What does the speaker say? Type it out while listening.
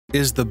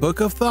is the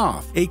Book of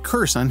Thoth, a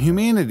curse on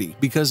humanity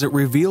because it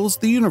reveals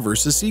the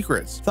universe's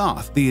secrets.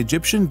 Thoth, the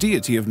Egyptian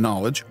deity of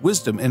knowledge,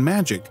 wisdom, and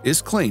magic,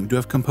 is claimed to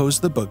have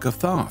composed the Book of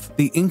Thoth.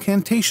 The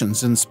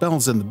incantations and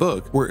spells in the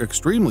book were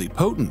extremely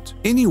potent.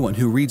 Anyone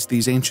who reads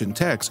these ancient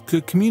texts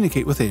could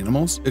communicate with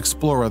animals,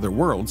 explore other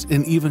worlds,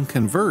 and even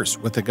converse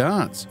with the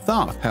gods.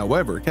 Thoth,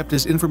 however, kept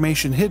his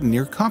information hidden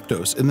near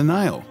Koptos in the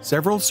Nile.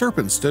 Several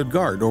serpents stood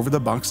guard over the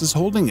boxes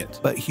holding it,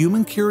 but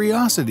human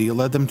curiosity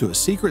led them to a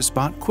secret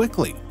spot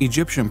quickly.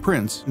 Egyptian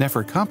prince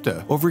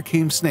Neferkoptah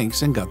overcame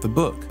snakes and got the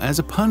book. As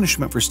a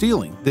punishment for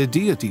stealing, the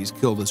deities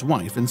killed his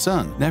wife and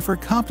son.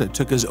 Neferkoptah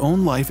took his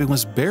own life and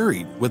was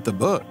buried with the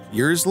book.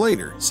 Years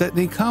later,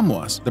 Setne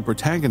Kamwas, the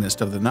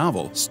protagonist of the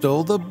novel,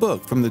 stole the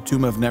book from the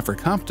tomb of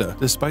Neferkoptah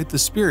despite the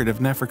spirit of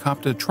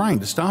Neferkoptah trying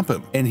to stop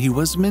him, and he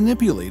was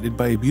manipulated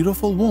by a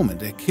beautiful woman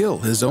to kill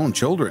his own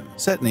children.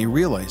 Setne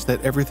realized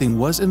that everything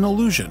was an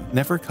illusion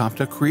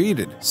Neferkoptah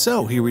created,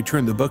 so he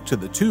returned the book to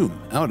the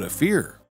tomb out of fear.